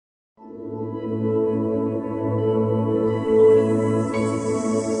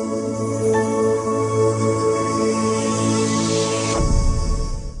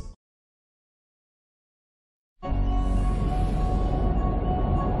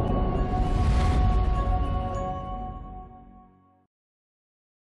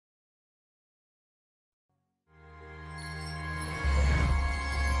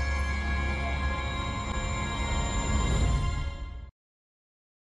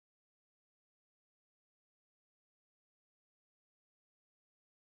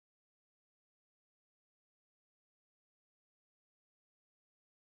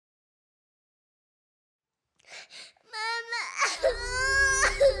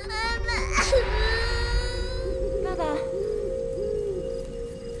爸爸，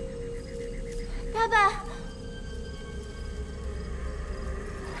爸爸。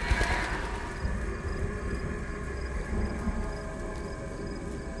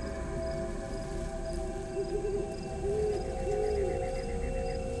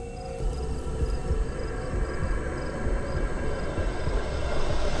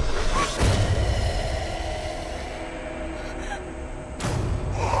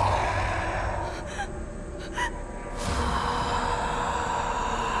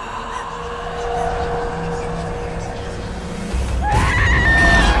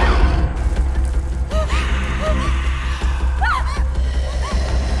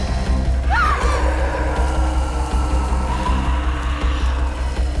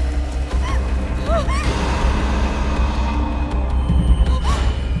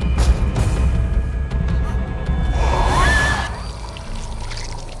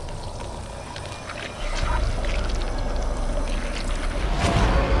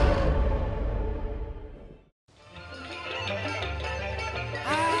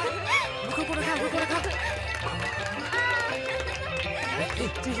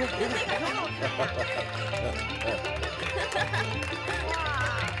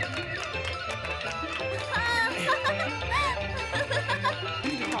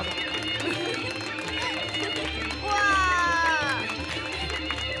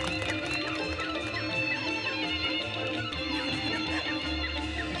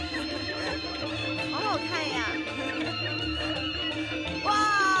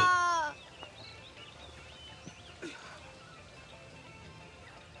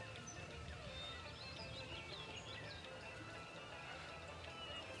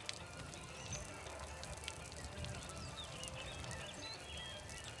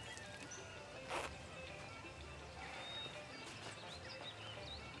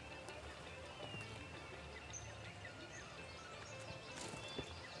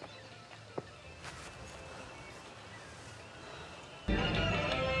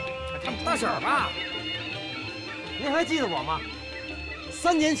 大婶儿吧，您还记得我吗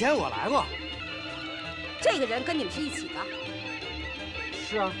？3年前我来过。这个人跟你们是一起的？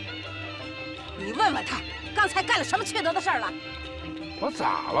是啊。你问问他，刚才干了什么缺德的事儿了？我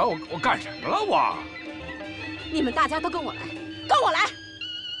咋了？我干什么了？我？你们大家都跟我来，跟我来！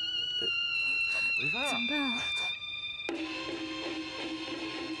怎么办啊？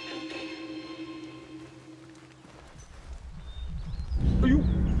 哎呦！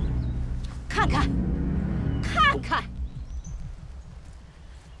看看，看看，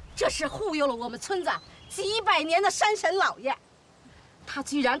这是忽悠了我们村子几百年的山神老爷，他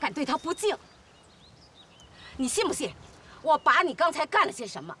居然敢对他不敬！你信不信？我把你刚才干了些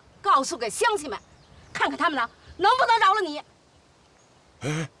什么告诉给乡亲们，看看他们能不能饶了你。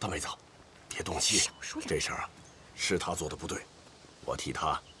哎，大妹子，别动气，这事儿啊，是他做的不对，我替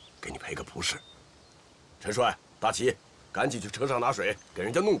他给你赔个不是。陈帅、大齐。 赶紧去车上拿水，给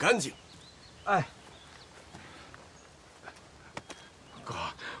人家弄干净。哎，哥，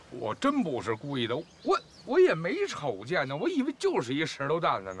我真不是故意的，我也没瞅见呢，我以为就是一石头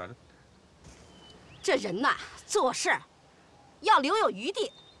蛋子呢。这人呐，做事要留有余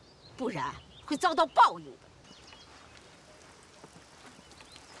地，不然会遭到报应的。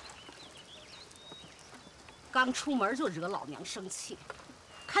刚出门就惹老娘生气，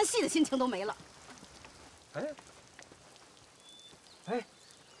看戏的心情都没了。哎。 哎，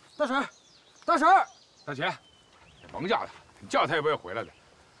大婶儿，大婶儿，大姐，甭叫他，你叫他也不会回来的。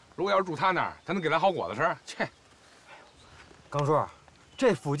如果要是住他那儿，他能给咱好果子吃？切！刚叔，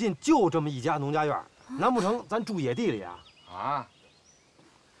这附近就这么一家农家院，难不成咱住野地里啊？啊！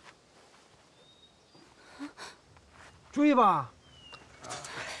追吧！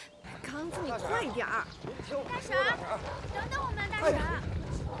刚子，你快点儿！大婶儿，等等我们，大婶儿。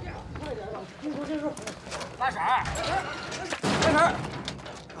快点吧，听说听说。大婶儿。 大婶儿，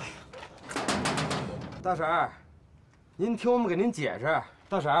大婶儿，您听我们给您解释。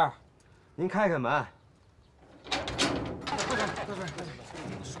大婶儿，您开开门。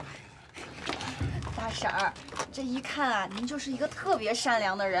大婶儿，这一看啊，您就是一个特别善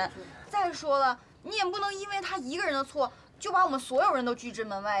良的人。再说了，你也不能因为他一个人的错，就把我们所有人都拒之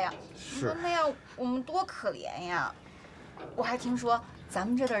门外呀。是。那样我们多可怜呀！我还听说咱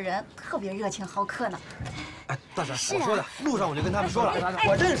们这的人特别热情好客呢。 哎，大婶，我说的，路上我就跟他们说了，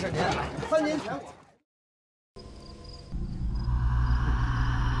我认识您，3年前。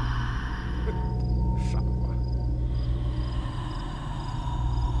傻瓜！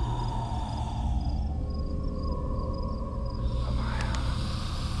干嘛呀？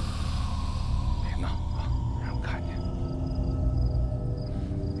别闹啊，让人看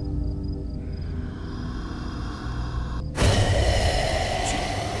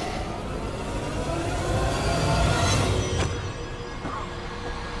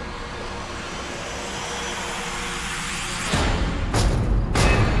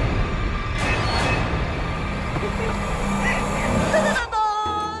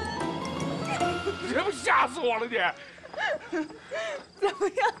了你。怎么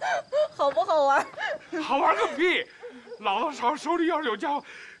样？好不好玩？好玩个屁！老子手里要是有家伙，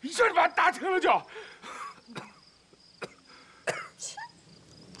一下就把他打停了就。切，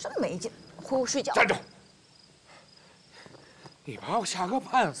真没劲，回屋睡觉。站住！你把我下课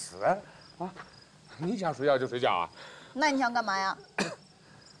判死啊！你想睡觉就睡觉啊？那你想干嘛呀？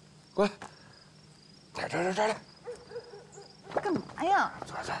滚！在这来。干嘛呀？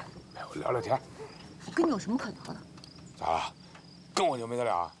坐这儿，陪我聊聊天。我跟你有什么可聊的？咋了？跟我就没得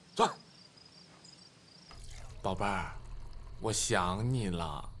聊啊？坐。宝贝儿，我想你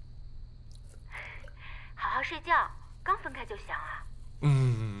了。好好睡觉，刚分开就想啊。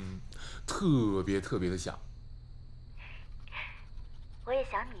特别的想。我也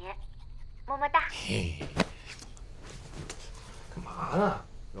想你，么么哒。嘿，干嘛呢？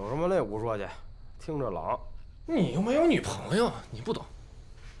有什么擂鼓说去，听着冷。你又没有女朋友，你不懂。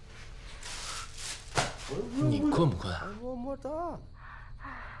你困不困啊？么么哒。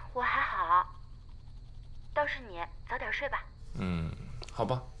我还好，倒是你早点睡吧。好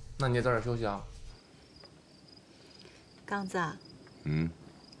吧，那你也早点休息啊。刚子，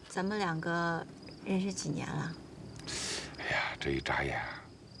咱们两个认识几年了？哎呀，这一眨眼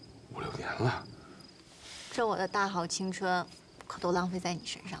5、6年了。这我的大好青春，可都浪费在你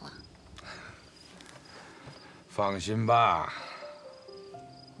身上了。放心吧，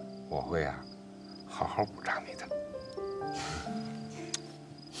我会啊，好好补偿你的。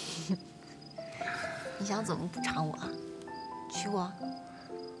你想怎么补偿我？娶我？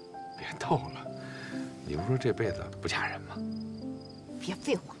别逗了，你不是说这辈子不嫁人吗？别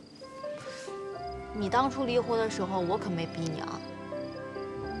废话。你当初离婚的时候，我可没逼你啊。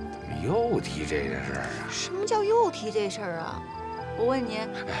怎么又提这件事儿啊？什么叫又提这事儿啊？我问你，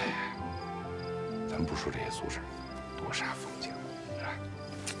咱不说这些俗事，多煞风景，是吧？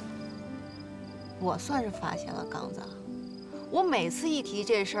我算是发现了，刚子，我每次一提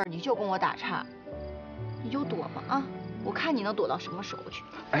这事儿，你就跟我打岔，你就躲吧啊！我看你能躲到什么时候去？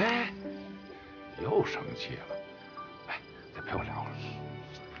哎，又生气了。来，再陪我聊会儿。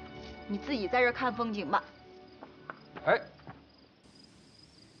你自己在这看风景吧。哎。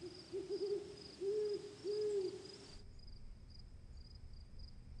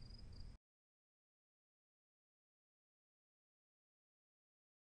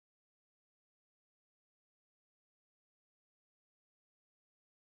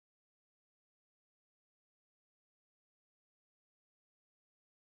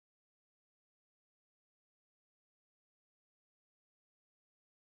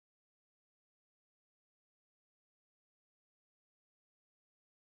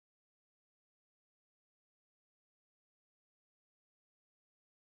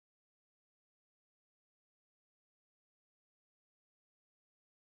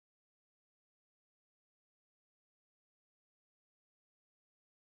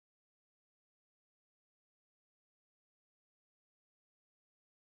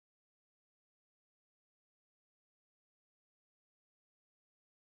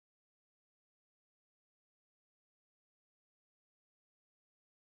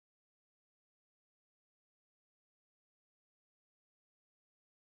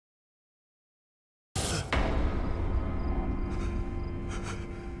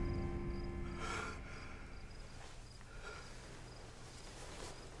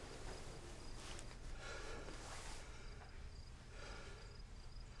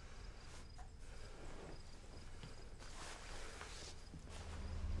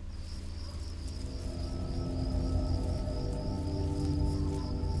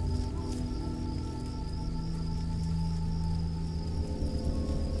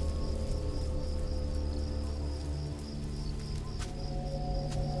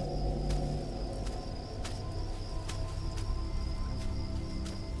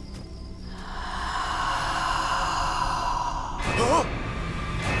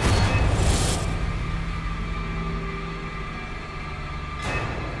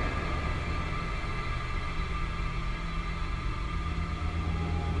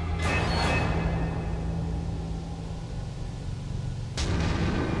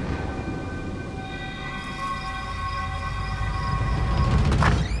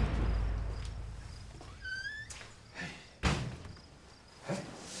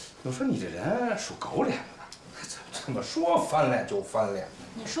我说你这人属狗脸子，怎么说翻脸就翻脸呢？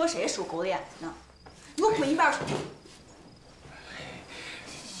你说谁属狗脸子呢？你给我滚一边去！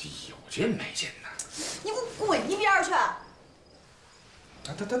有劲没劲呢？你给我滚一边去！得。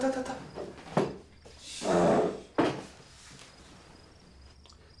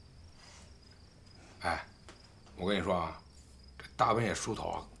哎，我跟你说啊，这大半夜梳头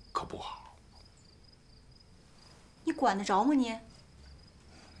啊可不好。管得着吗你？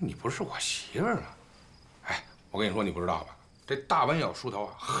你不是我媳妇儿吗？哎，我跟你说，你不知道吧？这大弯腰梳头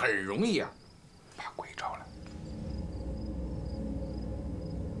啊，很容易啊，把鬼招来。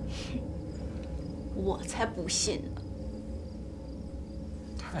我才不信呢！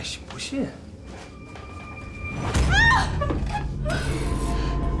太信不信？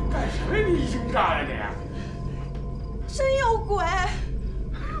干什么？你一惊炸呀你！真有鬼！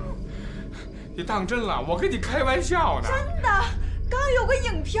你当真了？我跟你开玩笑呢。真的，刚刚有个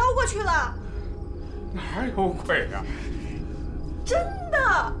影飘过去了。哪有鬼呀？真的。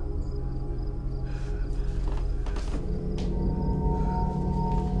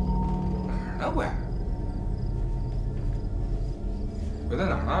哪儿呢鬼？鬼在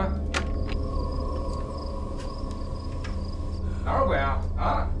哪儿呢？哪有鬼啊？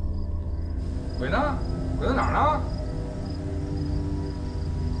啊？鬼呢？鬼在哪儿呢？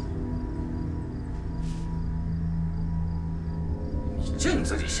你净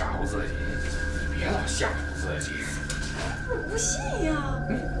自己吓唬自己，你别老吓唬自己。我不信呀！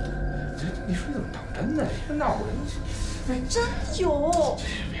你说你怎么当真呢？你闹鬼！真有！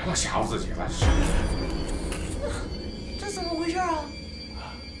别老吓唬自己了。这怎么回事啊？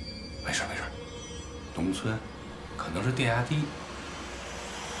没事没事，农村可能是电压低。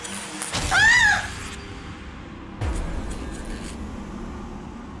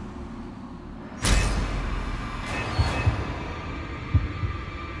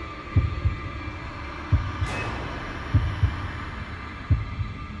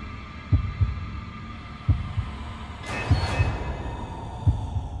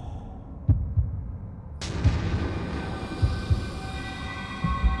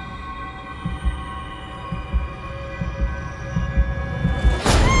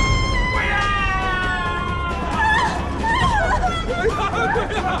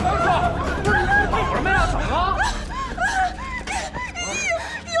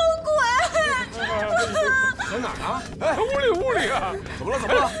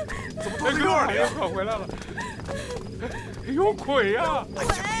有鬼呀！哎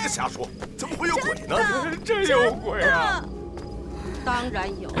呀，别瞎说，怎么会有鬼呢？真有鬼啊！当然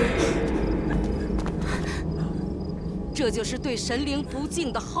有，这就是对神灵不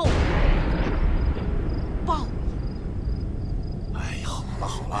敬的后果，报应。哎呀，好了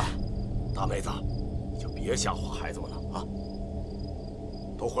好了，大妹子，你就别吓唬孩子们了啊！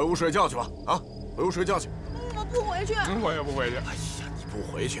都回屋睡觉去吧！啊，回屋睡觉去。我不回去。我也不回去。哎呀，你不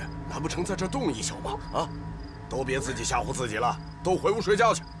回去，难不成在这冻一宿吗？啊！都别自己吓唬自己了，都回屋睡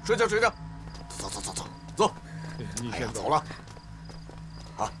觉去，睡觉睡觉。走走走走走，你先走了。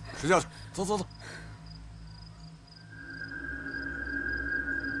啊，睡觉去，走走走。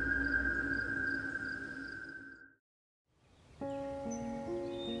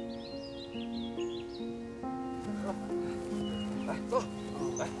来，走，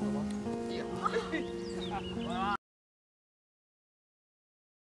来，走吧。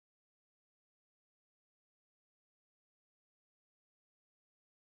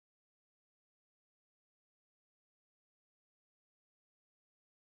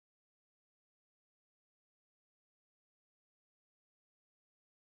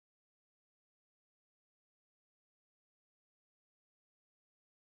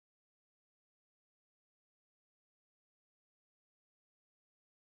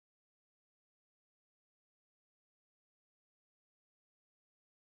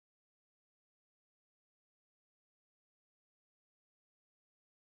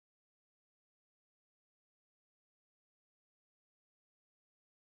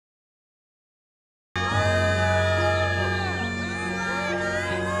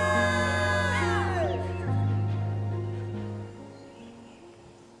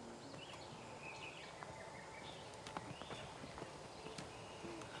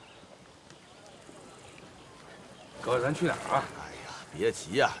哥，咱去哪儿啊？哎呀，别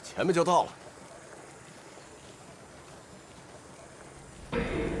急呀，前面就到了。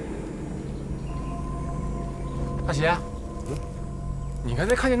大喜，你刚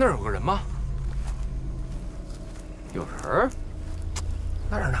才看见那儿有个人吗？有人儿？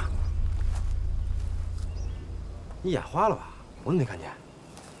那儿呢？你眼花了吧？我怎么没看见？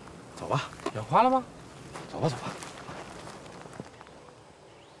走吧。眼花了吗？走吧，走吧。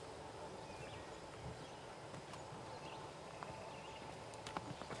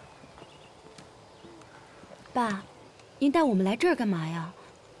爸，您带我们来这儿干嘛呀？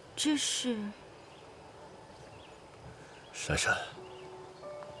这是……珊珊，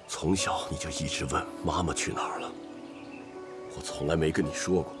从小你就一直问妈妈去哪儿了，我从来没跟你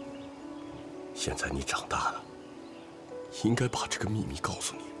说过。现在你长大了，应该把这个秘密告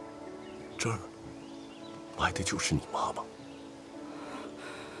诉你。这儿埋的就是你妈妈。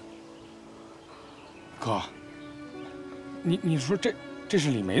哥，你说这是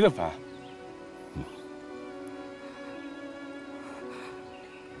李梅的坟？嗯。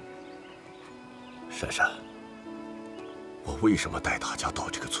珊珊，我为什么带大家到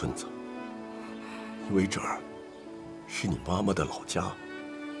这个村子？因为这儿是你妈妈的老家，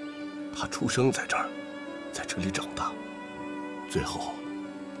她出生在这儿，在这里长大，最后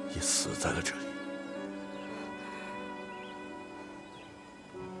也死在了这里。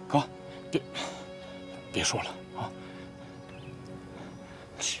哥，别说了啊！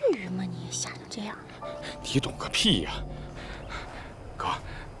至于吗？你也吓成这样？你懂个屁呀！哥，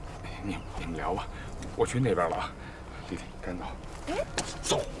你们聊吧，我去那边了啊。丽丽，赶紧走。哎，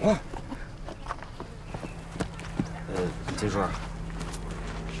走啊！金叔，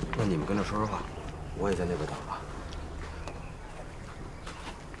那你们跟着说说话，我也在那边等了。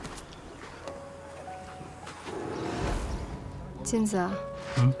金子，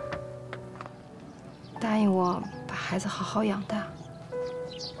答应我把孩子好好养大。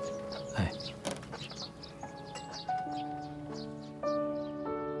哎。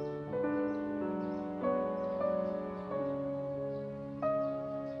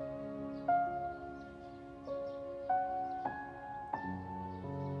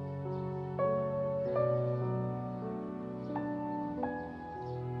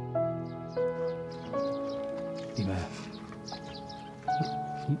李梅，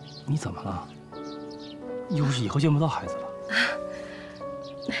你怎么了？又是以后见不到孩子了？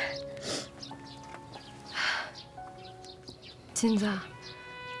金子，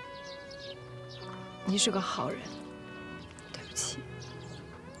你是个好人，对不起。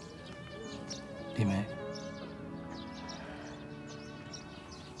李梅，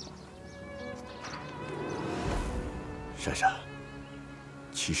珊珊，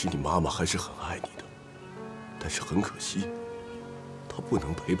其实你妈妈还是很爱你的，但是很可惜，她不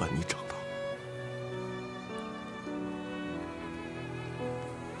能陪伴你长大。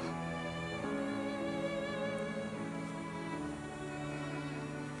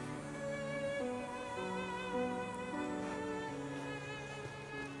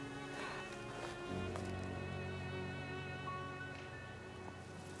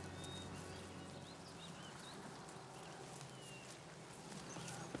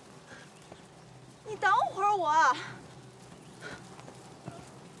你等会儿我。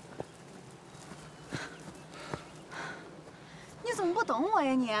你怎么不等我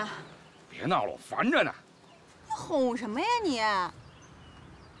呀你？别闹了，我烦着呢。你哄什么呀你？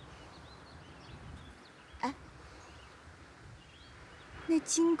哎，那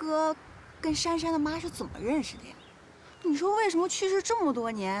金哥跟珊珊的妈是怎么认识的呀？你说为什么去世这么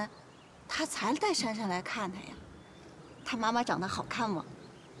多年，他才带珊珊来看他呀？他妈妈长得好看吗？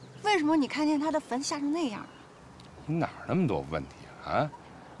为什么你看见他的坟吓成那样？你哪儿那么多问题啊？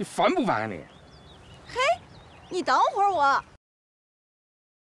你烦不烦啊你？嘿，你等会儿我。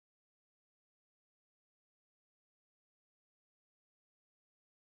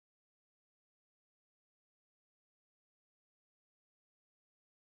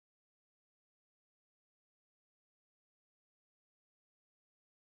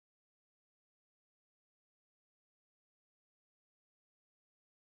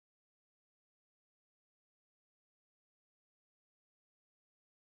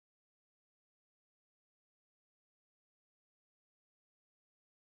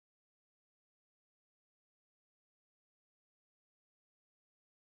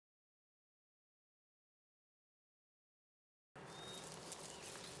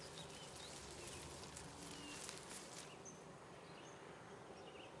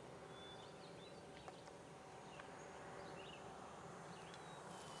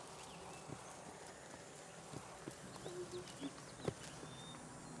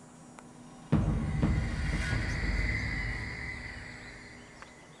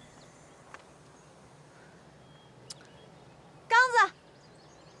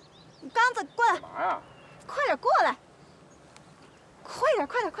刚子，过来！干嘛呀？快点过来！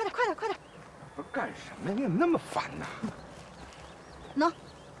快点！不是干什么呀？你怎么那么烦呢？喏，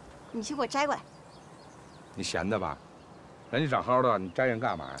你去给我摘过来。你闲的吧？人家长好的，你摘人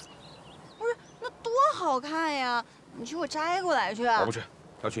干嘛呀？不是，那多好看呀！你去给我摘过来去。我不去，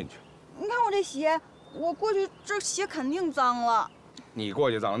要去你去。你看我这鞋，我过去这鞋肯定脏了。你过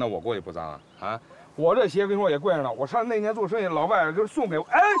去脏，那我过去不脏啊？啊？我这鞋跟你说也贵着呢，我上那年做生意，老外就是送给我。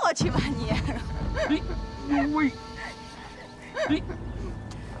哎，过去吧你！喂，你，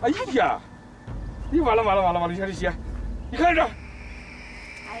哎呀，你完了！你看这鞋，你看这。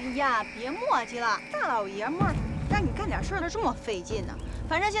哎呀，别磨叽了，大老爷们儿让你干点事儿都这么费劲呢。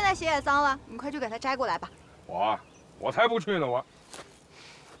反正现在鞋也脏了，你快去给它摘过来吧。我才不去呢！我，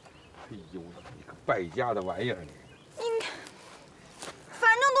哎呦，你个败家的玩意儿你！你，反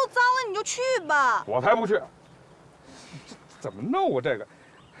正都脏了，你就去吧。我才不去！这怎么弄啊？这个，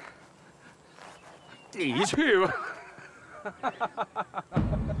你去吧。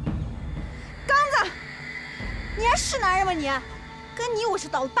刚子，你还是男人吗你？跟你我是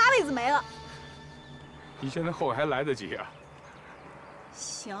倒了8辈子霉了。你现在后悔还来得及啊！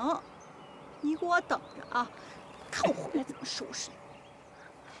行，你给我等着啊，看我回来怎么收拾你。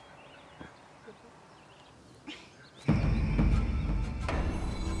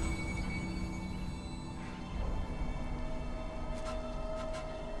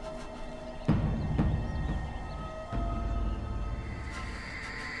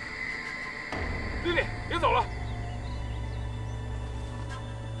丽丽，别走了！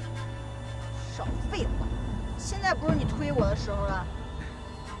少废话，现在不是你推我的时候了。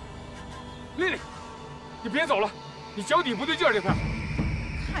丽丽，你别走了，你脚底不对劲儿这块。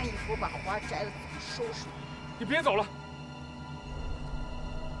看一会儿把花摘了怎么收拾你。你别走了。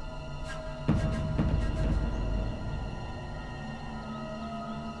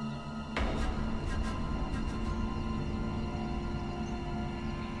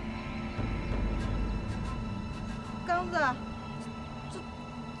刚子，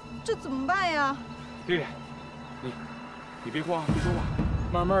这怎么办呀？丽丽，你别慌，别说话，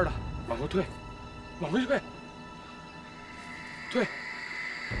慢慢的往后退，往回退，退。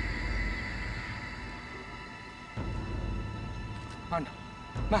慢着，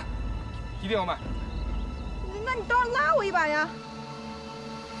慢，一定要慢。那你倒是拉我一把呀！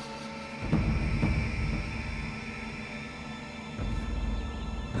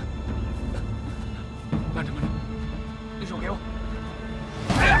慢着，慢着，你手给我。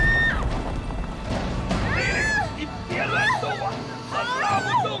你别乱动啊！我拉不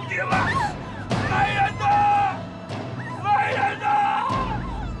动你了！来人呐！来人呐！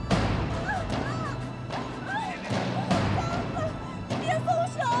别松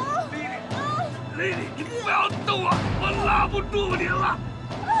手！丽丽，你不要动啊！我拉不住你了！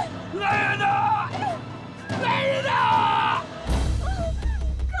来人呐！来人呐！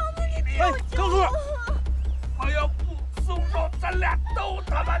刚子，你别！哎，刚叔，我要不松手，咱俩都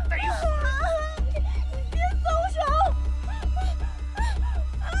他妈得死！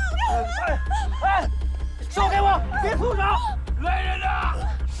哎，手给我，别松手！来人呐！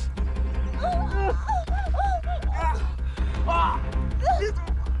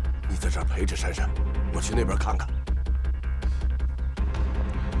你在这儿陪着珊珊，我去那边看看。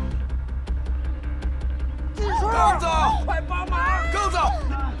金叔，刚子，快帮忙！刚子，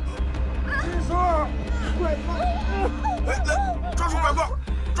金叔，快帮！哎，来，抓住拐棍，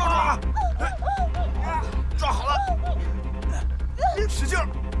抓住啊！哎，抓好了，使劲儿，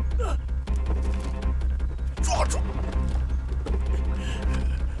抓住！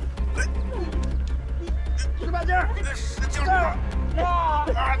使把劲儿，使劲儿！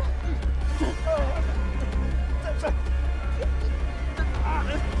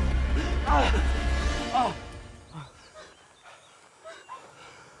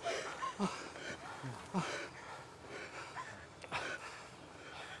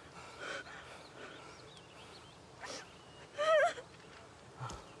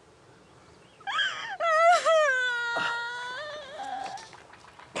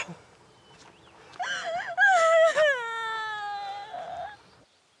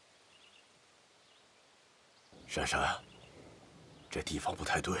珊珊，这地方不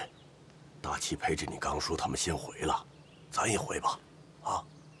太对，大齐陪着你刚叔他们先回了，咱也回吧，啊？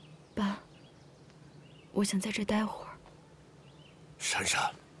爸，我想在这待会儿。珊珊，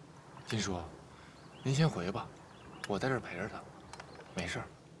金叔，您先回吧，我在这儿陪着他，没事儿。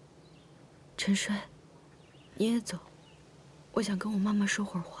陈帅，你也走，我想跟我妈妈说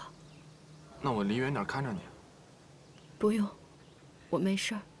会儿话。那我离远点看着你。不用，我没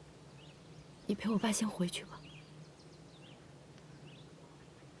事儿。你陪我爸先回去吧。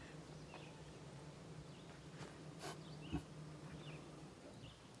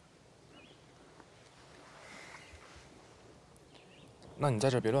那你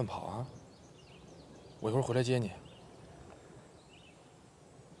在这儿别乱跑啊，我一会儿回来接你。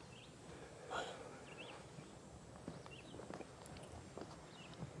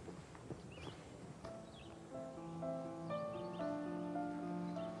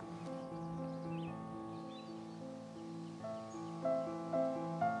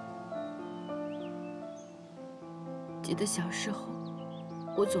记得小时候，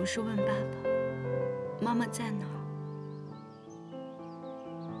我总是问爸爸：“妈妈在哪儿？”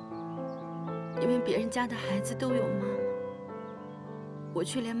因为别人家的孩子都有妈妈，我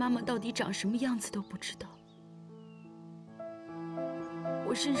却连妈妈到底长什么样子都不知道。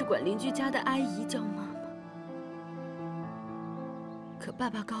我甚至管邻居家的阿姨叫妈妈。可爸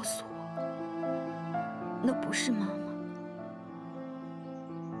爸告诉我，那不是妈妈。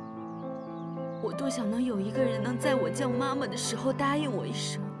我多想能有一个人能在我叫妈妈的时候答应我一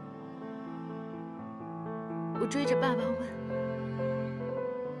声。我追着爸爸问：“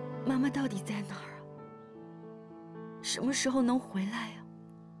妈妈到底在哪儿啊？什么时候能回来呀？”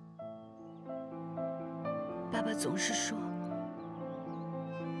爸爸总是说：“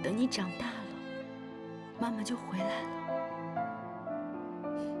等你长大了，妈妈就回来了。”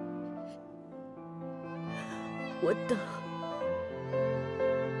我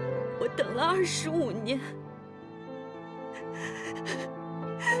等了25年，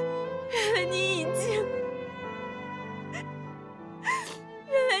原来你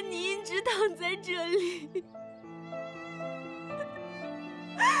一直躺在这里，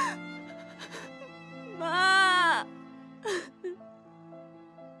妈。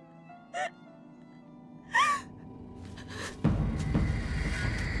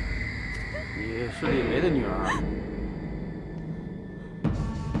你是李梅的女儿。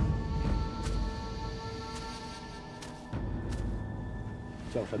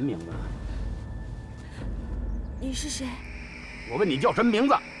 叫什么名字？你是谁？我问你叫什么名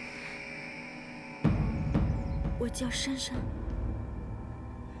字？我叫珊珊。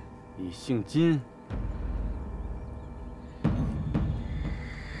你姓金？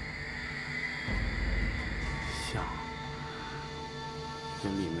像，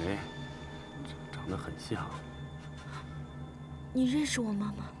跟李梅长得很像。你认识我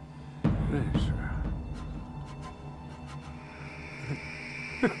妈妈？认识。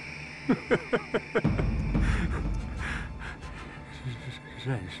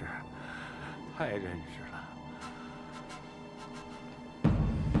 认识，太认识了。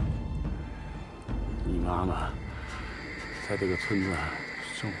你妈妈在这个村子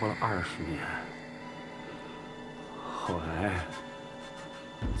生活了20年，后来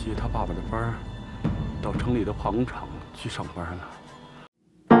接她爸爸的班，到城里的化工厂去上班了。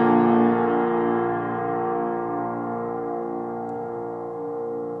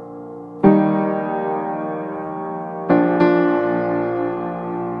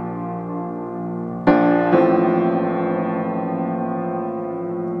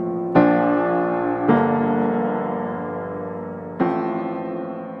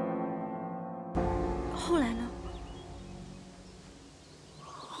 后来呢？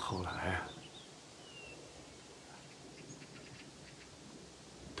后来，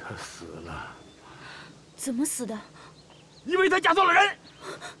他死了。怎么死的？因为他嫁错了人。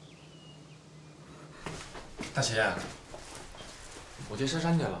大齐，我接珊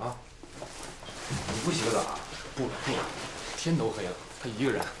珊去了啊。你不洗个澡？不了，天都黑了，她一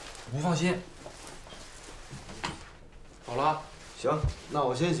个人，我不放心。好了，行，那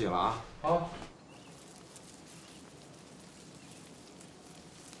我先洗了啊。好。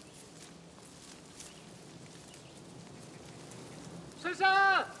 珊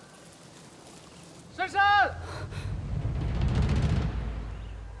珊，珊珊，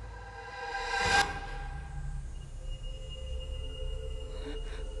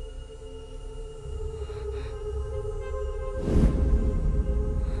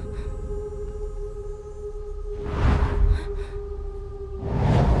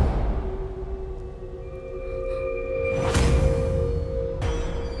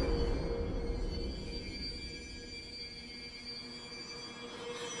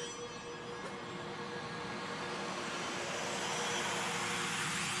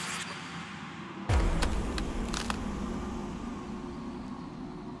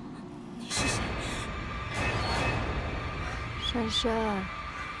珊珊，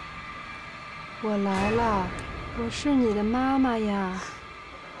我来了，我是你的妈妈呀。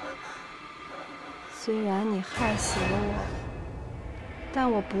虽然你害死了我，但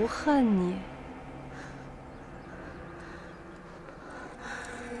我不恨你。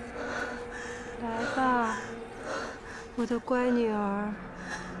来吧，我的乖女儿。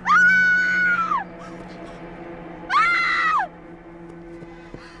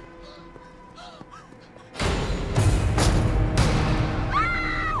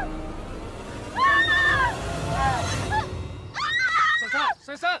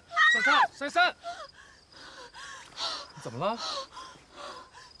 珊珊，你怎么了？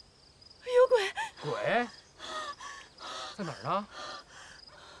有鬼！鬼？在哪儿呢？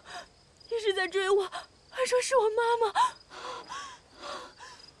一直在追我，还说是我妈妈。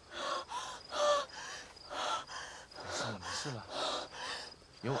没事了，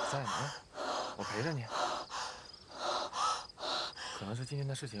有我在呢，我陪着你。可能是今天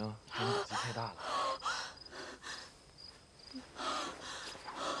的事情给你打击太大了。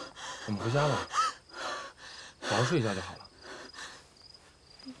我们回家吧，好好睡一觉就好了。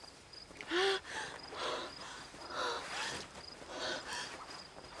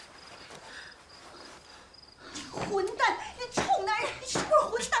你混蛋！你臭男人！你是不是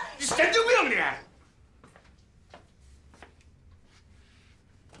混蛋？你神经病你！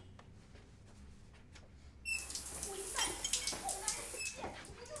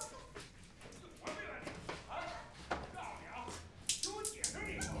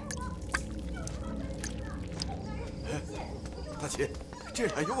 大齐，这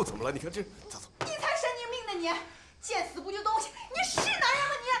俩又怎么了？你看这，走走。你才神经病呢！你见死不救东西！你是男人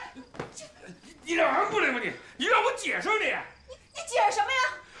吗你？你俩还不来吗你？你让我解释你！你解释什么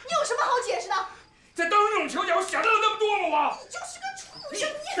呀？你有什么好解释的？在当时这种情况下，我想到了那么多吗？我你就是个畜生！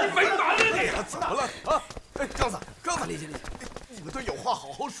你没完了你！怎么了啊？哎，刚子，你们都有话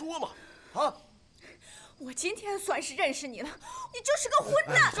好好说嘛！啊！ 我今天算是认识你了，你就是个混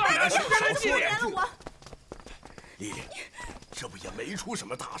蛋！哎，你太可怜了我。丽丽，这不也没出什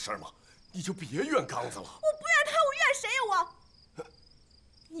么大事吗？你就别怨刚子了。我不怨他，我怨谁呀我？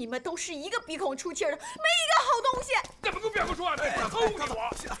你们都是一个鼻孔出气的，没一个好东西。怎么给我别胡说呢？偷你我！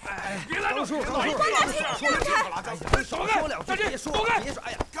别来这叔，我说两句，别说，别说。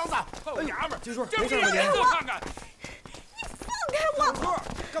哎呀，刚子，臭娘们儿，金叔，没事吧你？看看。 放开我！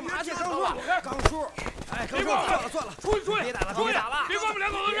干嘛去？刚叔，哎，刚叔，算了，出去！别打了，别打了，别关我们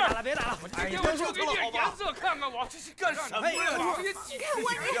两口子事！别打了！哎呀，我就给你点颜色看看我，这是干什么呀？你看我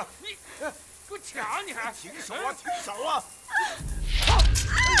你给我抢你还？停手啊！停手啊！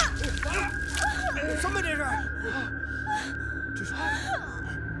什么这是？这是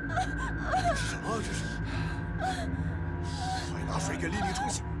什么？这是？快拿水给丽丽冲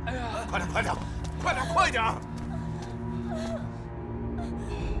洗！哎呀，快点！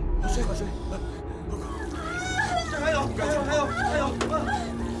 水，这还有！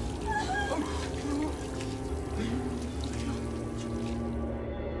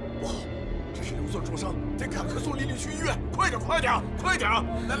哇，这是刘作重伤，得赶快送丽丽去医院！快点！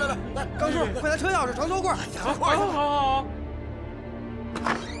来！刚叔，快拿车钥匙、长头棍！快！好。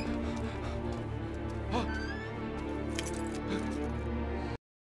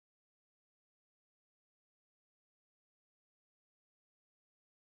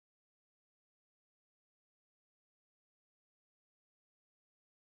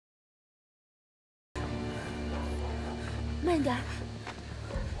 慢点。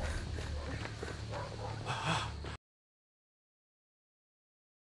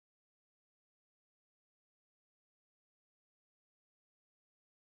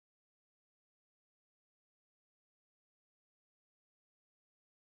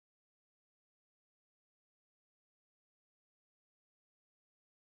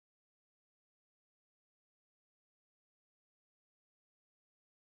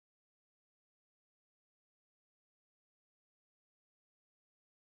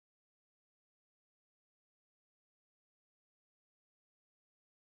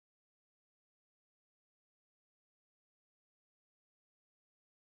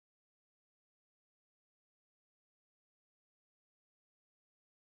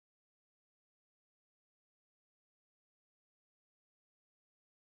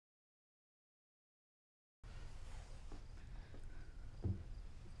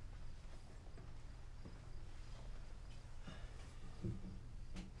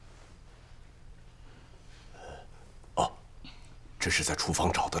这是在厨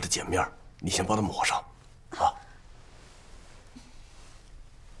房找到的碱面，你先帮它抹上，啊。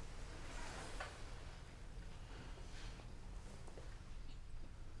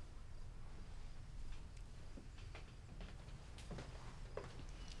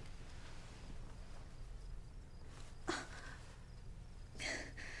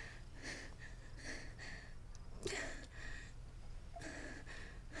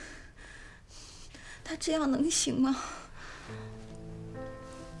他这样能行吗？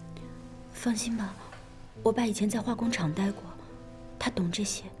 放心吧，我爸以前在化工厂待过，他懂这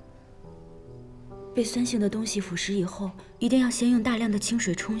些。被酸性的东西腐蚀以后，一定要先用大量的清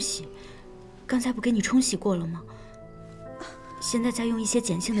水冲洗。刚才不给你冲洗过了吗？现在再用一些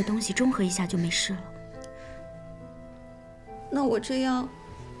碱性的东西中和一下就没事了。那我这样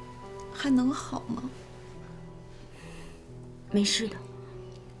还能好吗？没事的，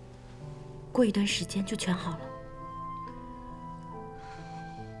过一段时间就全好了。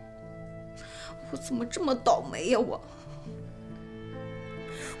 我怎么这么倒霉呀！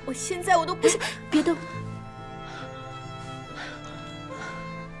我现在我都不想……别动！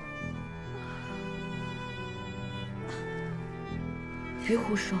别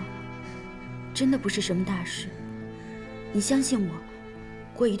胡说，真的不是什么大事。你相信我，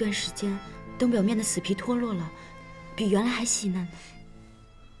过一段时间，等表面的死皮脱落了，比原来还细嫩。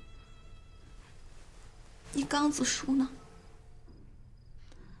你刚子叔呢？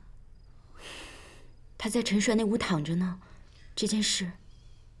他在陈帅那屋躺着呢。这件事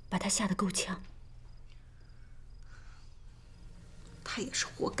把他吓得够呛。他也是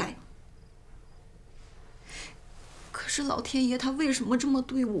活该。可是老天爷，他为什么这么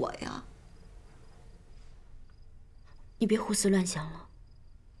对我呀？你别胡思乱想了。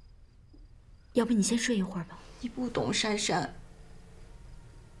要不你先睡一会儿吧。你不懂，珊珊。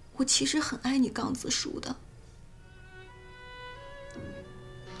我其实很爱你刚子叔的。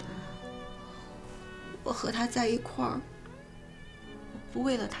我和他在一块儿，不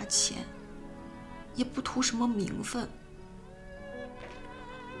为了他钱，也不图什么名分，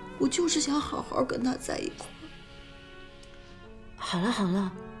我就是想好好跟他在一块儿。好了好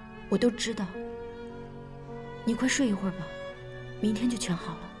了，我都知道。你快睡一会儿吧，明天就全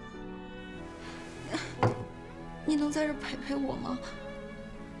好了。你能在这陪陪我吗？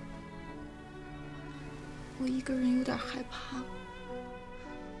我一个人有点害怕。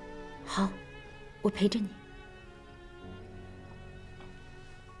好，我陪着你。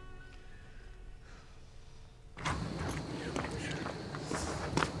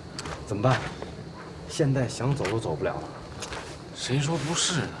怎么办？现在想走都走不了了。谁说不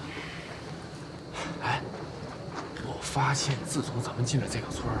是呢？哎，我发现自从咱们进了这个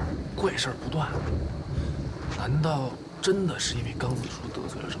村儿，怪事儿不断。难道真的是因为刚子叔得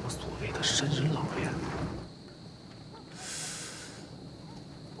罪了什么所谓的山神老爷？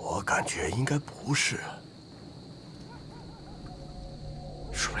我感觉应该不是。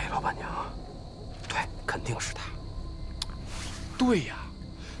是不是那老板娘？对，肯定是他。对呀，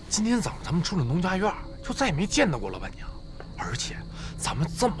今天早上咱们出了农家院，就再也没见到过老板娘。而且咱们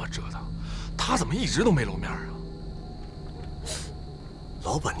这么折腾，她怎么一直都没露面啊？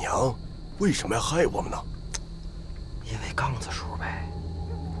老板娘为什么要害我们呢？因为刚子叔呗。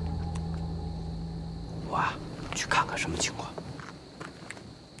我啊，去看看什么情况。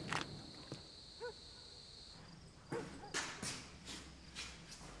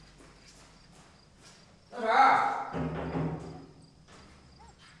大婶儿，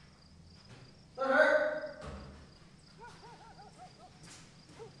大婶儿。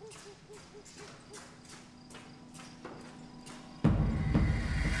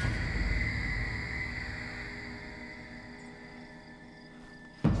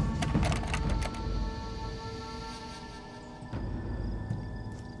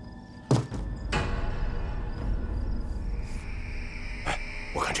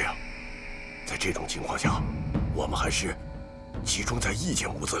我看这样，在这种情况下，我们还是集中在一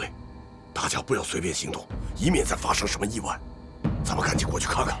间屋子里，大家不要随便行动，以免再发生什么意外。咱们赶紧过去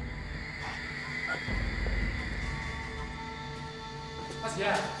看看。大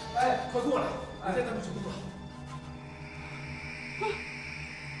姐，哎，快过来！你在咱们什么了？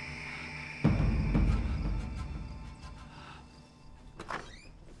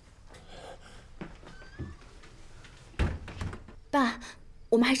爸，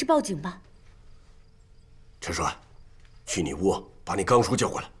我们还是报警吧。陈帅，去你屋把你刚叔叫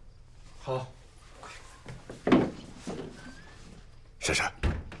过来。好。珊珊，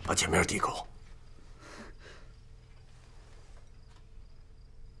把简面递给我。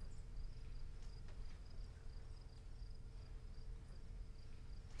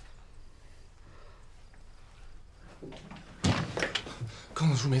刚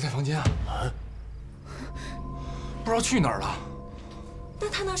子叔没在房间啊？不知道去哪儿了。那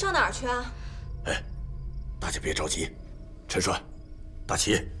他能上哪儿去啊？哎，大家别着急。陈帅，大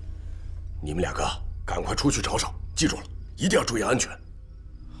齐，你们两个赶快出去找找，记住了，一定要注意安全。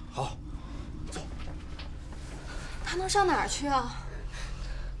好，走。他能上哪儿去啊？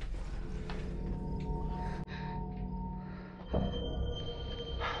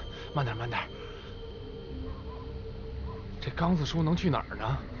慢点，慢点。这刚子叔能去哪儿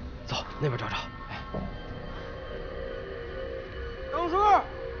呢？走，那边找找。哎，刚叔，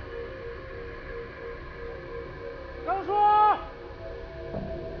刚叔，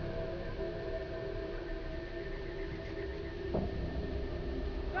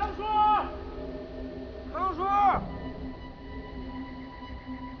刚叔，刚叔，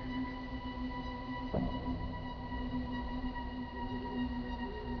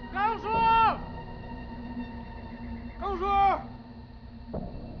刚叔，刚叔。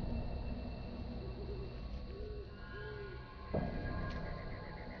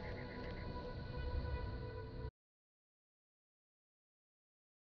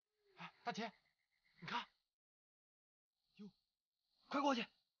大姐，你看，哟，快过去！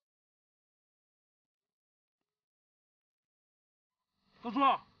刚叔，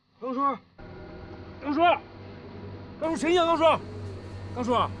刚叔，刚叔，刚叔，醒醒！刚叔，刚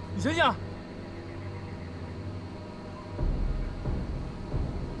叔，你醒醒！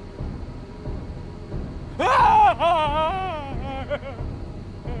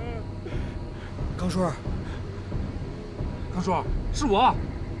刚叔，刚叔，是我，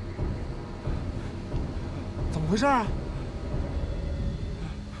怎么回事啊？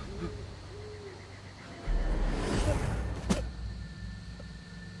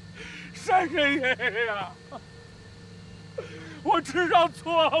山神爷爷呀，我知道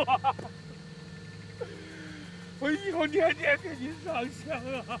错了，我以后年年给您上香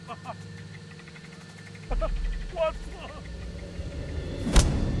啊，我错了。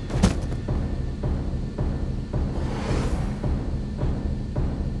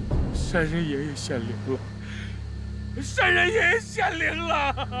山神爷爷显灵了，山神爷爷显灵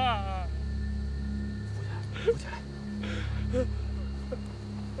了！扶起来，扶起来。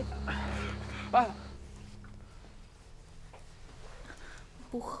哎，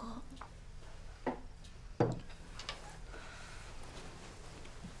不喝。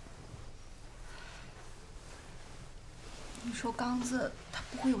你说刚子他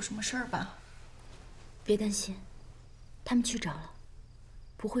不会有什么事儿吧？别担心，他们去找了，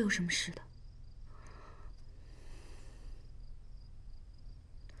不会有什么事的。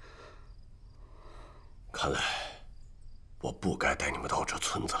看来我不该带你们到这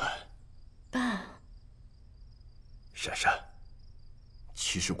村子来。爸，珊珊，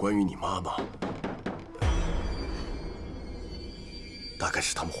其实关于你妈妈，大概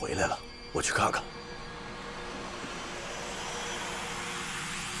是他们回来了，我去看看。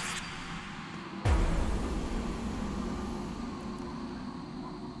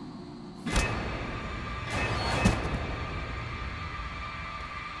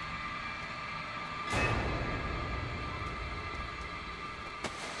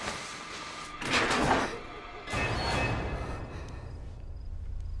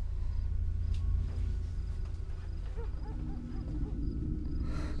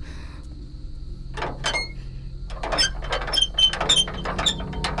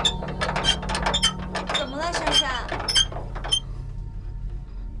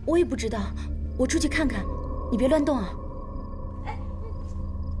我也不知道，我出去看看，你别乱动啊。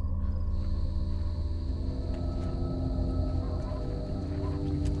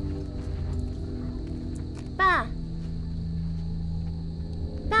爸，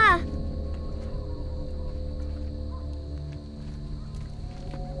爸，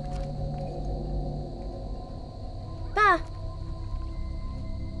爸。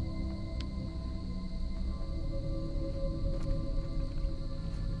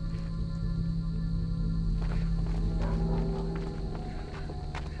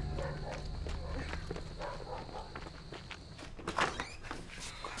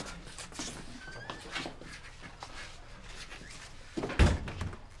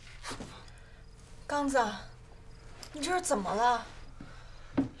刚子，你这是怎么了？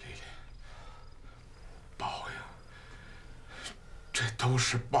丽丽，报应，这都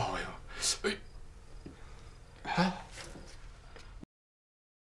是报应。哎。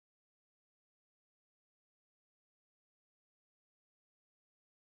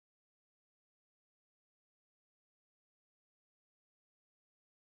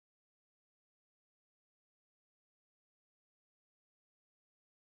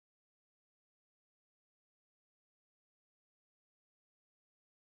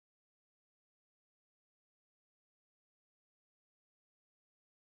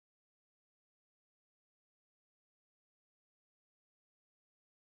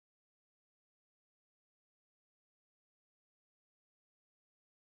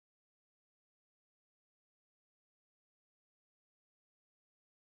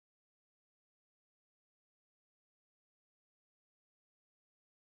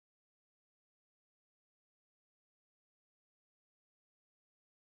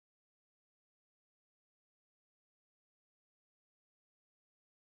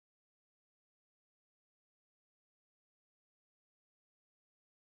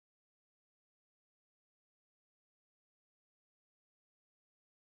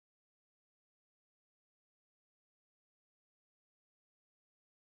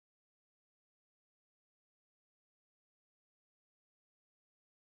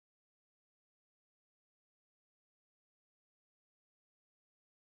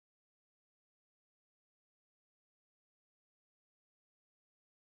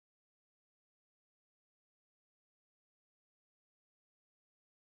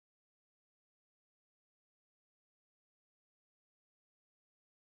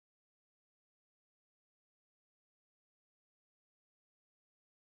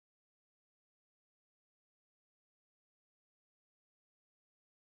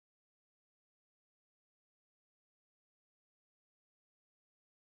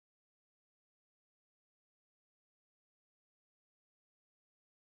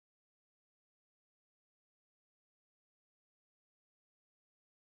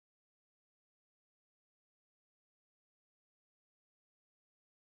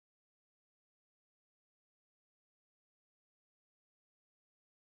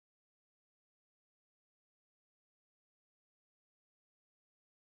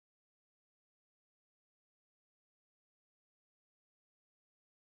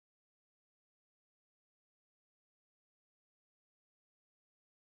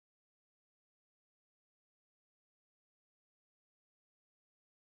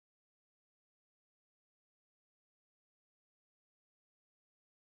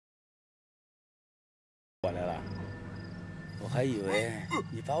过来了，我还以为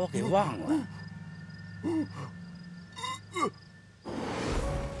你把我给忘了。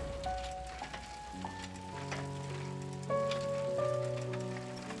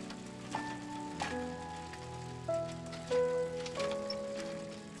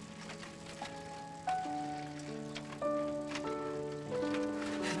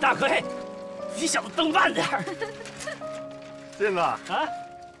大奎，你小子登慢点儿。金子啊，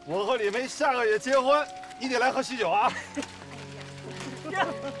我和李梅下个月结婚，你得来喝喜酒啊！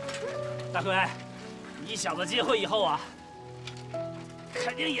大奎，你小子结婚以后啊，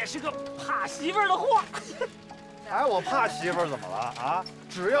肯定也是个怕媳妇儿的货。哎，我怕媳妇儿怎么了啊？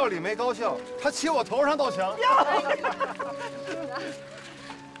只要李梅高兴，她骑我头上都行。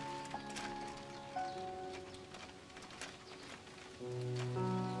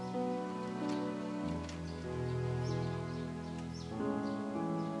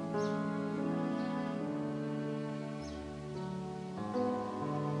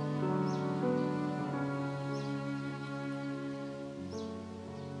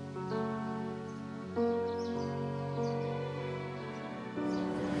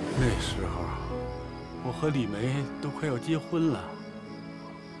那时候，我和李梅都快要结婚了。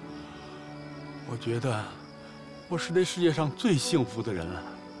我觉得我是这世界上最幸福的人了。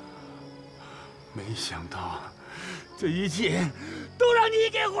没想到，这一切都让你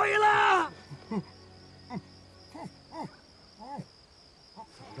给毁了。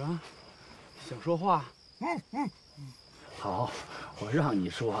怎么着？想说话？好，我让你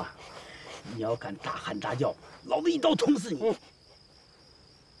说，你要敢大喊大叫，老子一刀捅死你！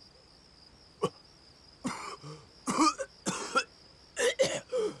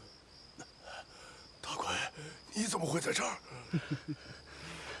大奎，你怎么会在这儿？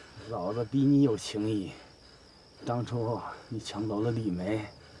老子比你有情义。当初你抢走了李梅，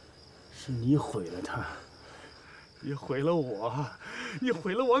是你毁了她，你毁了我，你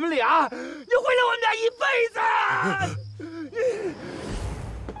毁了我们俩，你毁了我们俩一辈子！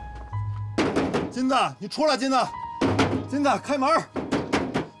金子，你出来！金子，金子，开门！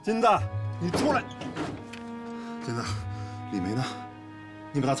金子，你出来！金子，李梅呢？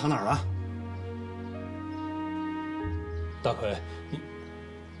你把她藏哪儿了？大奎，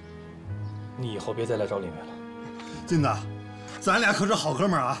你以后别再来找李梅了。金子，咱俩可是好哥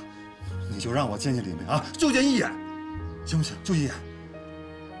们儿啊！你就让我见见李梅啊，就见一眼，行不行？就一眼。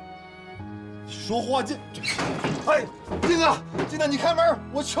你说话哎，金子，金子，你开门！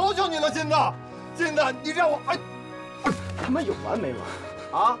我求求你了，金子，金子，你让我他们有完没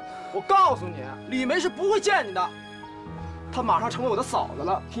完啊！我告诉你，李梅是不会见你的，她马上成为我的嫂子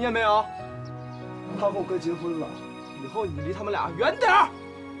了，听见没有？她和我哥结婚了，以后你离他们俩远点儿。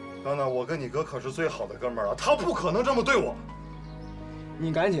等等，我跟你哥可是最好的哥们儿了，他不可能这么对我。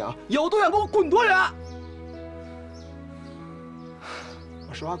你赶紧啊，有多远给我滚多远！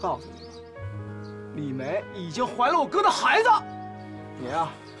我实话告诉你吧，李梅已经怀了我哥的孩子，你呀，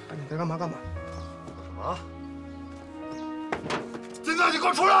赶紧该干嘛干嘛。啊！金子，你给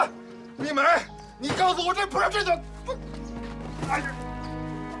我出来！李梅，你告诉我这不是真的！哎呀，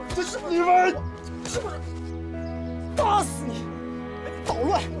这是你们是不是？打死你！捣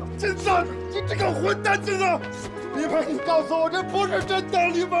乱！金子，你这个混蛋！金子，李梅，你告诉我这不是真的！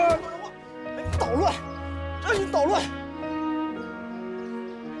李梅，捣乱！让你捣乱！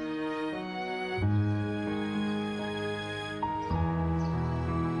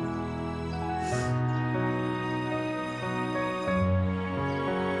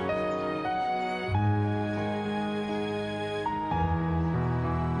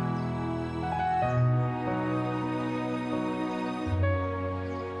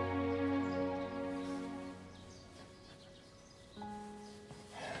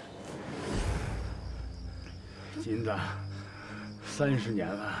金子，30年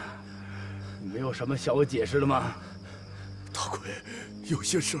了，你没有什么向我解释的吗？大奎，有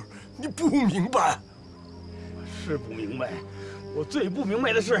些事儿你不明白。我是不明白，我最不明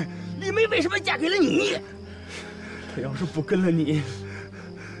白的是，李梅为什么嫁给了你？她要是不跟了你，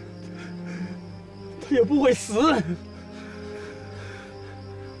她也不会死。我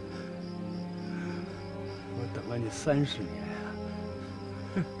等了你30年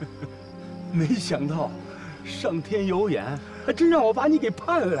啊，没想到。上天有眼，还真让我把你给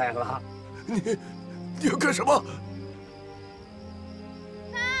盼来了。你要干什么？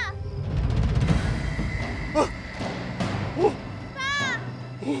爸！爸！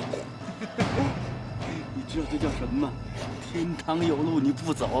你知道这叫什么吗？天堂有路你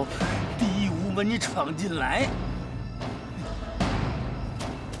不走，地狱无门你闯进来。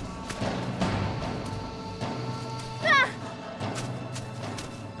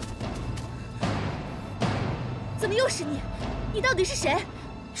么又是你？你到底是谁？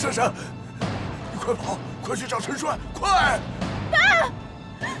珊珊，你快跑，快去找陈帅，快！爸！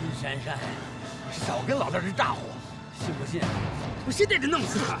珊珊，你少跟老大这咋呼，信不信？我现在就弄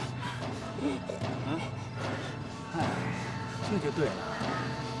死他！哎，这就对了，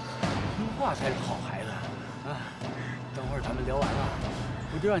听话才是好孩子啊！等会儿咱们聊完了，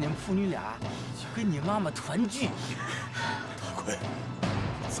我就让你们父女俩去跟你妈妈团聚。大奎，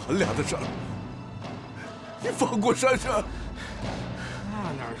咱俩的事儿，你放过珊珊。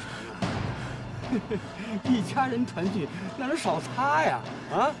那哪成啊？一家人团聚哪能少他呀？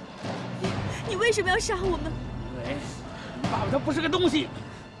啊！你为什么要杀我们？因为你爸爸他不是个东西。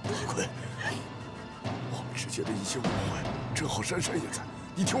大奎，我们之间的一些误会，正好珊珊也在，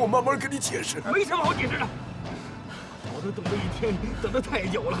你听我慢慢跟你解释。没什么好解释的。我都等这一天等得太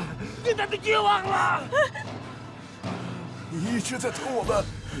久了，现在都绝望了。你一直在等我们。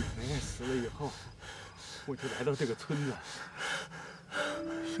李梅死了以后，我就来到这个村子。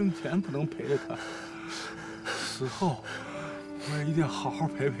生前不能陪着他，死后我也一定好好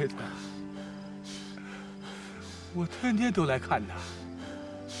陪陪他。我天天都来看他。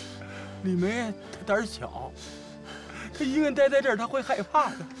李梅她胆小，她一个人待在这儿，她会害怕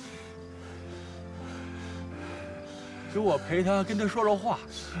的。有我陪她，跟她说说话，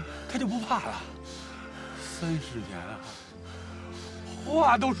她就不怕了。30年了，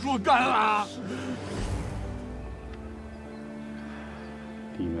话都说干了。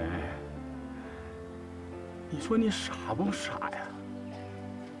李梅，你说你傻不傻呀？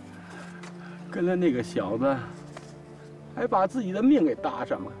跟了那个小子，还把自己的命给搭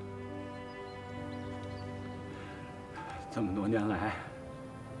上了。这么多年来，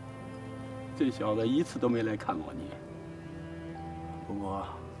这小子一次都没来看过你。不过，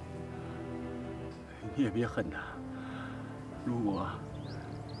你也别恨他。如果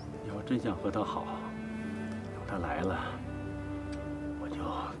你要真想和他好，等他来了，我就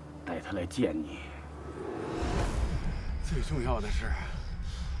带他来见你。最重要的是，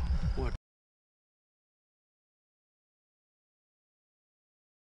我。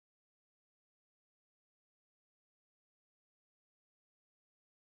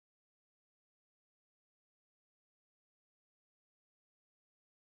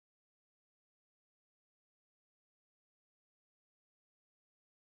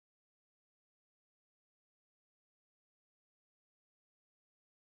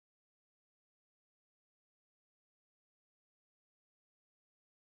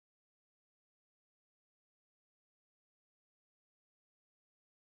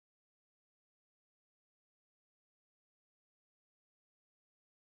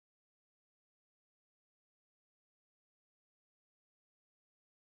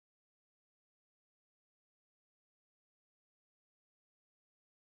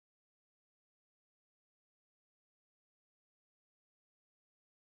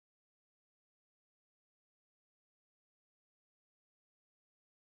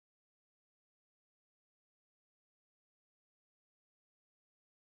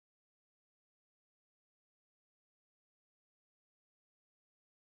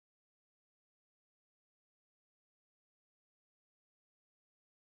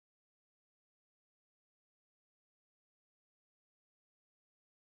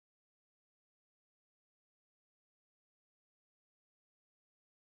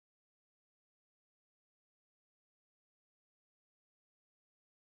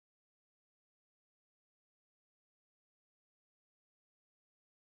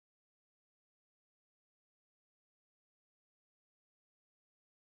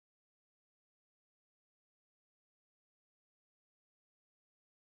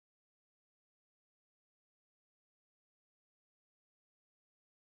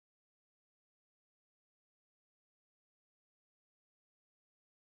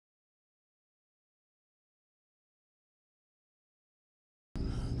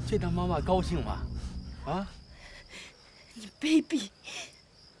这让妈妈高兴吗？啊！你卑鄙！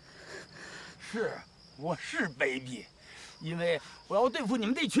是，我是卑鄙，因为我要对付你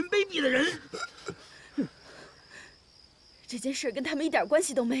们这群卑鄙的人。这件事跟他们一点关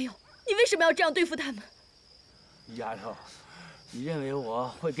系都没有，你为什么要这样对付他们？丫头，你认为我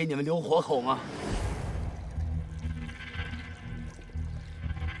会给你们留活口吗？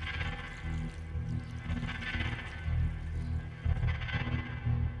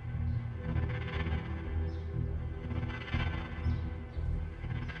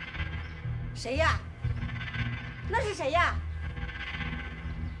谁呀？那是谁呀？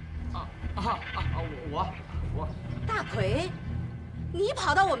我。大奎，你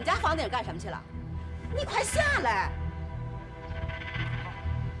跑到我们家房顶干什么去了？你快下来！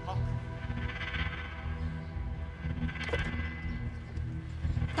好。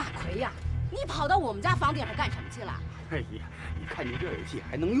奎呀，你跑到我们家房顶上干什么去了？哎呀，你看你热水器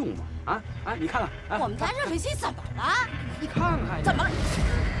还能用吗？啊，你看看，我们家热水器怎么了？你看看，怎么了？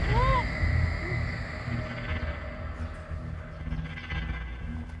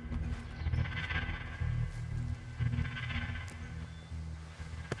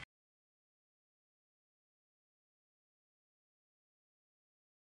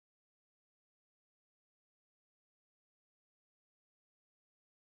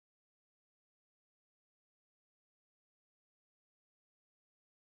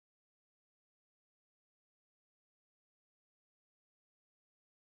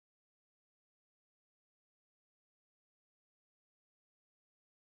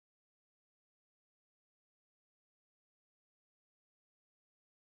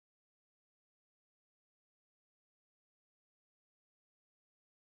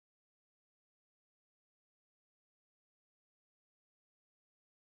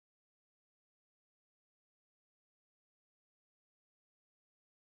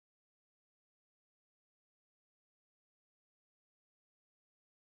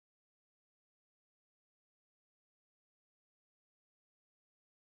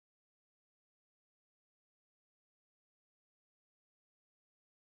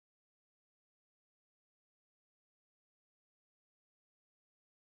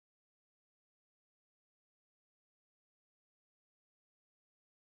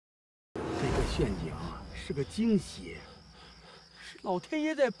陷阱是个惊喜，是老天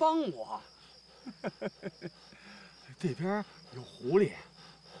爷在帮我。这边有狐狸，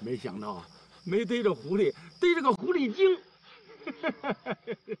没想到没逮着狐狸，逮着个狐狸精。丽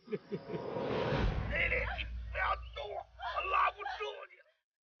丽，你不要动我，我拉不住你了。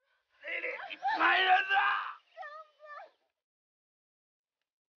丽丽，你残忍啊！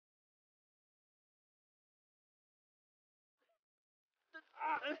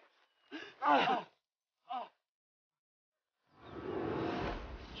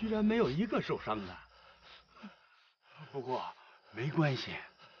居然没有一个受伤的。不过没关系，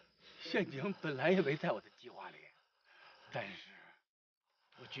陷阱本来也没在我的计划里，但是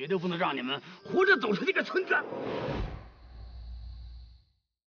我绝对不能让你们活着走出这个村子。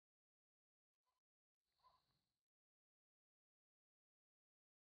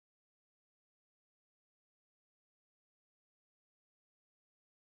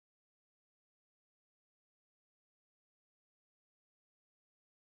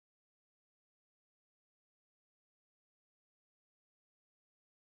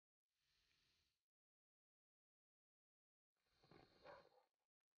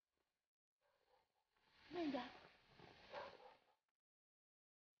慢点。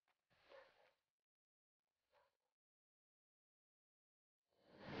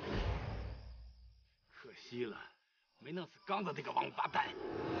可惜了，没弄死刚子这个王八蛋。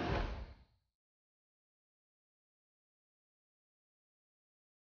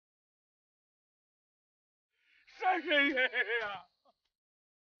山神爷爷呀，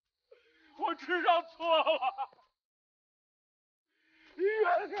我知道错了，你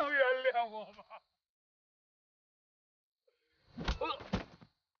原谅我吧。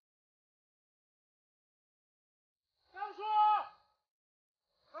张叔，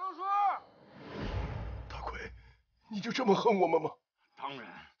张叔，大奎，你就这么恨我们吗？当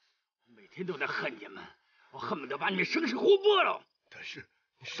然，我每天都在恨你们，我恨不得把你们生吃活剥了。但是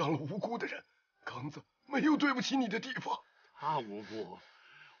你伤了无辜的人，刚子没有对不起你的地方。他无辜，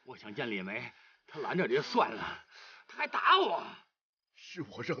我想见李梅，他拦着也就算了，他还打我。是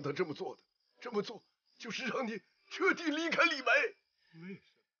我让他这么做的，这么做就是让你彻底离开李梅。为什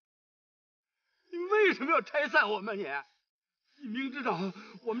么？你为什么要拆散我们？你明知道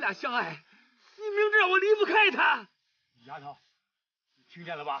我们俩相爱，你明知道我离不开他。丫头，你听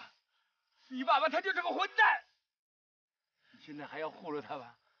见了吧？你爸爸他就是个混蛋。你现在还要护着他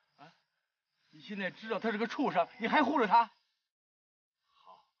吧？啊？你现在知道他是个畜生，你还护着他？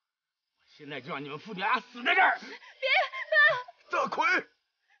好，我现在就让你们父女俩死在这儿。别！大奎，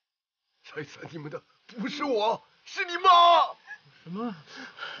拆散你们的不是我，是你妈。什么？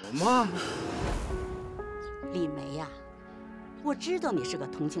我妈？李梅呀，我知道你是个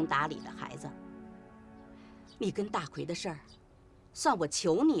通情达理的孩子。你跟大奎的事儿，算我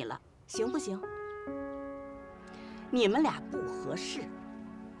求你了，行不行？你们俩不合适，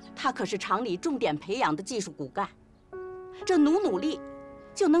他可是厂里重点培养的技术骨干，这努力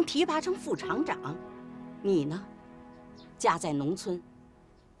就能提拔成副厂长。你呢，家在农村，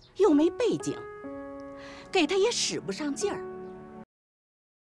又没背景，给他也使不上劲儿。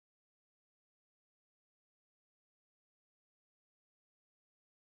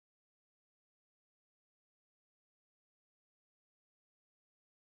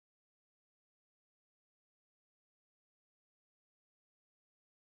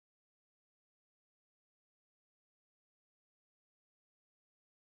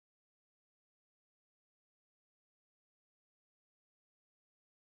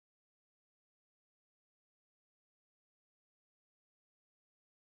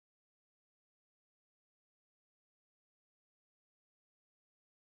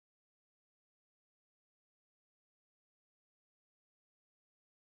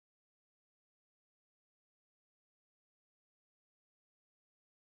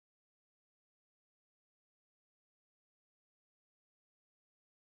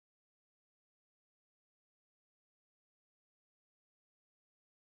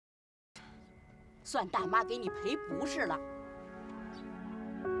算大妈给你赔不是了。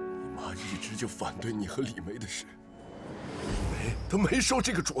你妈一直就反对你和李梅的事。李梅她没收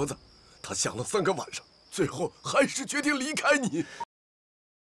这个镯子，她想了3个晚上，最后还是决定离开你。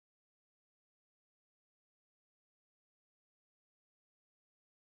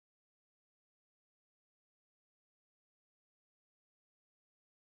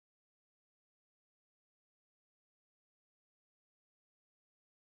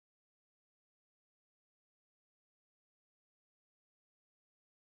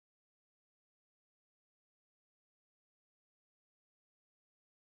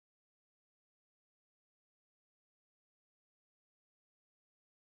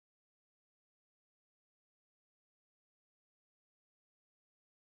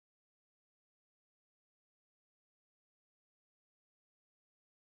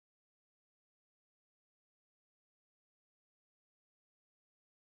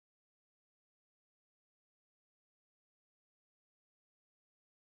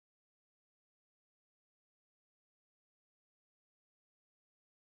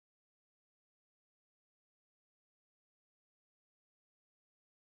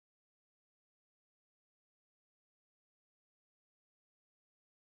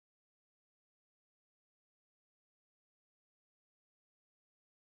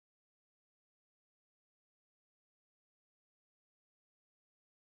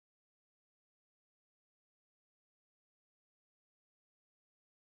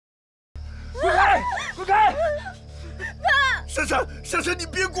滚开！滚开！爸！珊珊，珊珊，你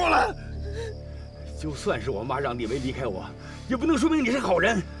别过来！就算是我妈让李梅离开我，也不能说明你是好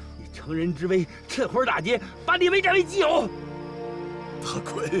人。你乘人之危，趁火打劫，把李梅占为己有。大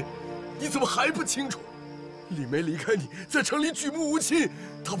奎，你怎么还不清楚？李梅离开你，在城里举目无亲，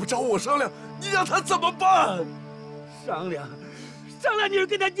她不找我商量，你让她怎么办？商量你是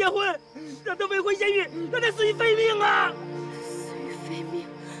跟她结婚，让她未婚先孕，让她死于非命啊！死于非命。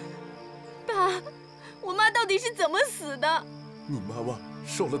爸，我妈到底是怎么死的？你妈妈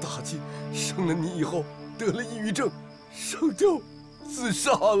受了打击，生了你以后得了抑郁症，上吊自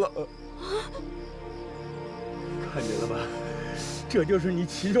杀了。看见了吧，这就是你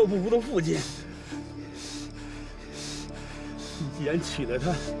禽兽不如的父亲。你既然娶了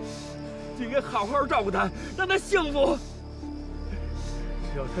她，就应该好好照顾她，让她幸福。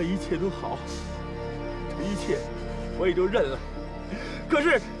只要她一切都好，这一切我也就认了。可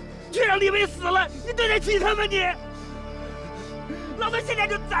是，却让李梅死了，你对得起他吗？你，老子现在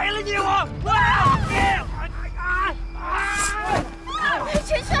就宰了你！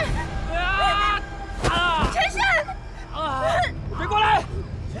陈帅，陈帅，别过来！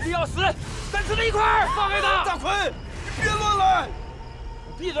一定要死，咱死在一块儿！放开他！大奎，你别乱来！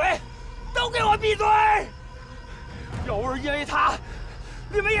闭嘴！都给我闭嘴！要不是因为他，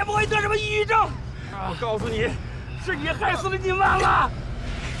你们也不会得什么抑郁症。我告诉你，是你害死了你妈妈！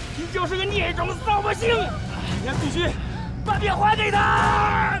你就是个孽种扫把星！你必须把命还给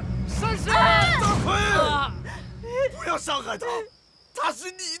他！珊珊，大奎，不要伤害她，她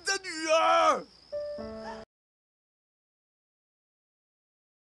是你的女儿。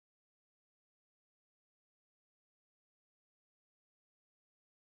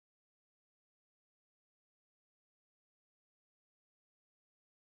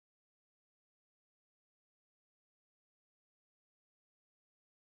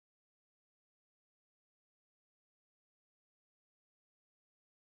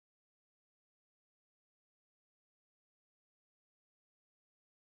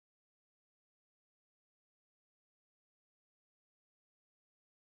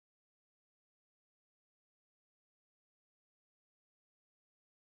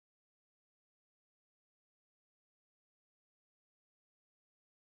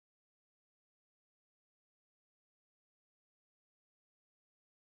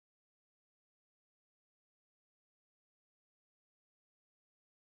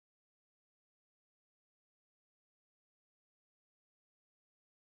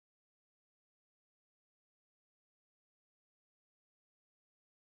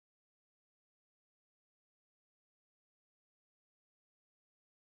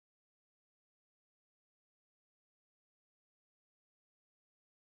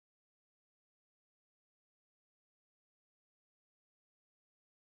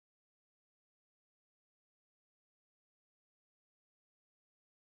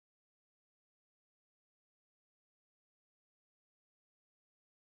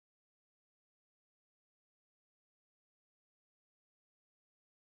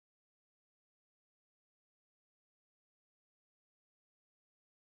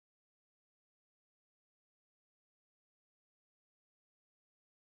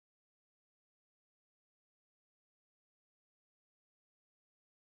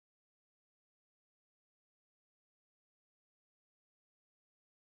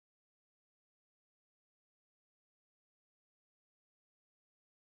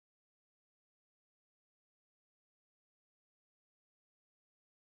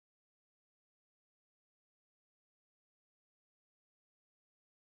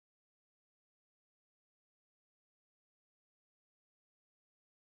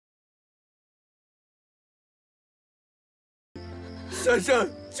珊珊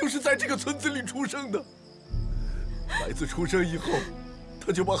就是在这个村子里出生的。孩子出生以后，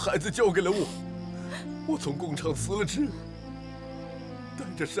他就把孩子交给了我。我从工厂辞了职，带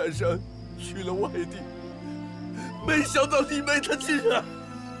着珊珊去了外地。没想到李梅她竟然……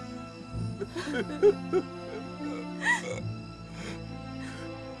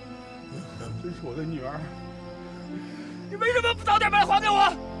这是我的女儿，你为什么不早点把她还给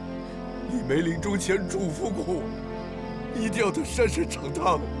我？李梅临终前嘱咐过我，一定要等珊珊长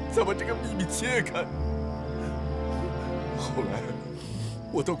大了，再把这个秘密揭开。后来，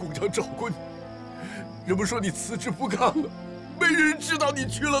我到工厂找过你，人们说你辞职不干了，没人知道你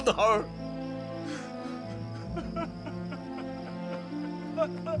去了哪儿。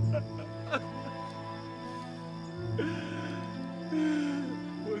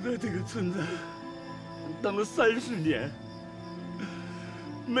我在这个村子当了30年，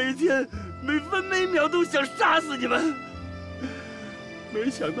每天每分每秒都想杀死你们，没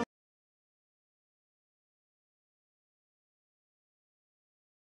想到。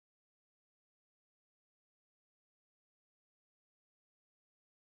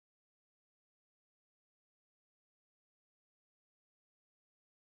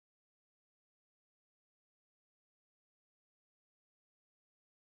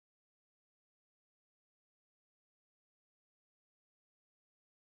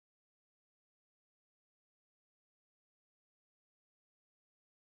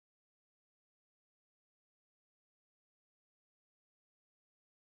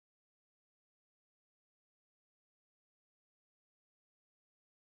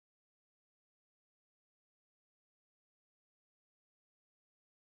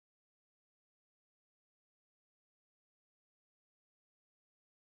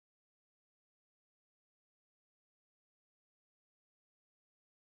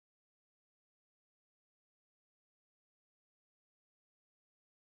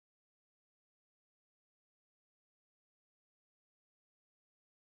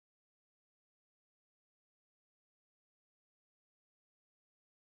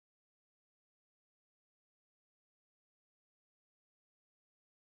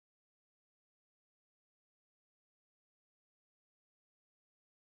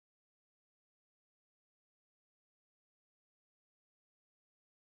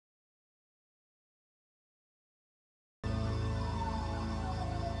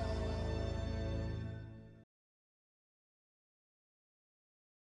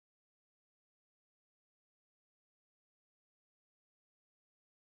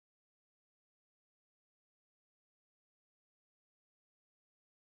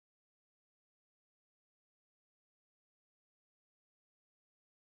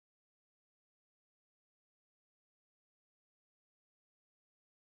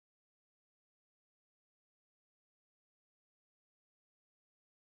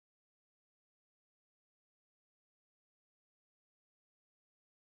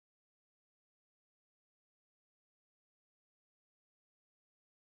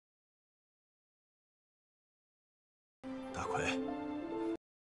大奎，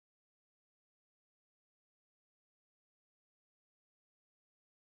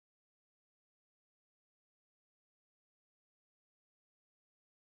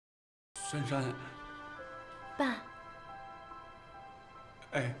珊珊，爸，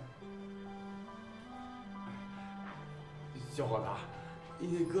哎，小伙子，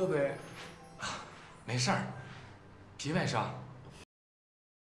你胳膊没事儿，皮外伤。